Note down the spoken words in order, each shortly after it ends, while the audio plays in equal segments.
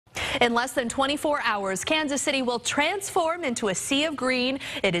In less than 24 hours, Kansas City will transform into a sea of green.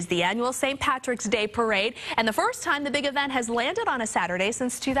 It is the annual St. Patrick's Day Parade, and the first time the big event has landed on a Saturday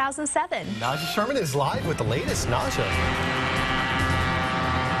since 2007. Naja Sherman is live with the latest. Naja.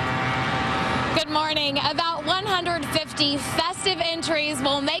 Good morning. About 150 festive entries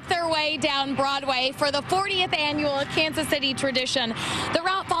will make their way down Broadway for the 40th annual Kansas City tradition. The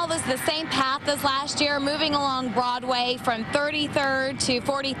route follows the same path as last year, moving along Broadway from 33rd to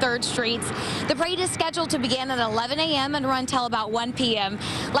 43rd Streets. The parade is scheduled to begin at 11 a.m. and run till about 1 p.m.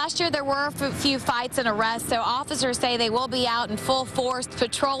 Last year there were a few fights and arrests, so officers say they will be out in full force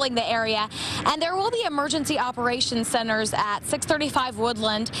patrolling the area. And there will be emergency operations centers at 635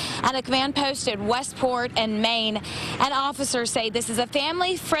 Woodland and a command post at Westport and Maine. And officers say this is a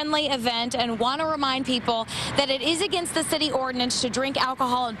family-friendly event and want to remind people that it is against the city ordinance to drink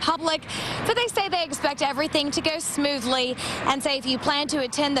alcohol in public. But they say they expect everything to go smoothly and say if you plan to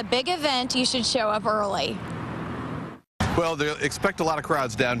attend the big event, you should show up early. Well, they expect a lot of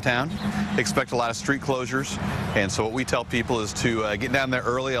crowds downtown, expect a lot of street closures, and so what we tell people is to get down there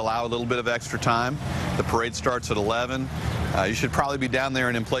early, allow a little bit of extra time. The parade starts at 11. You should probably be down there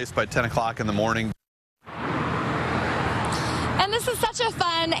and in place by 10 o'clock in the morning. And this is such a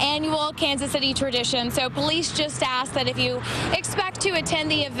fun annual Kansas City tradition, so police just ask that if you expect to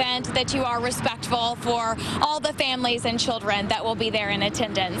attend the event that you are respectful for all the families and children that will be there in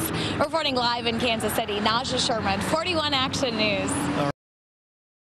attendance. Reporting live in Kansas City, Naja Sherman, 41 Action News. All right.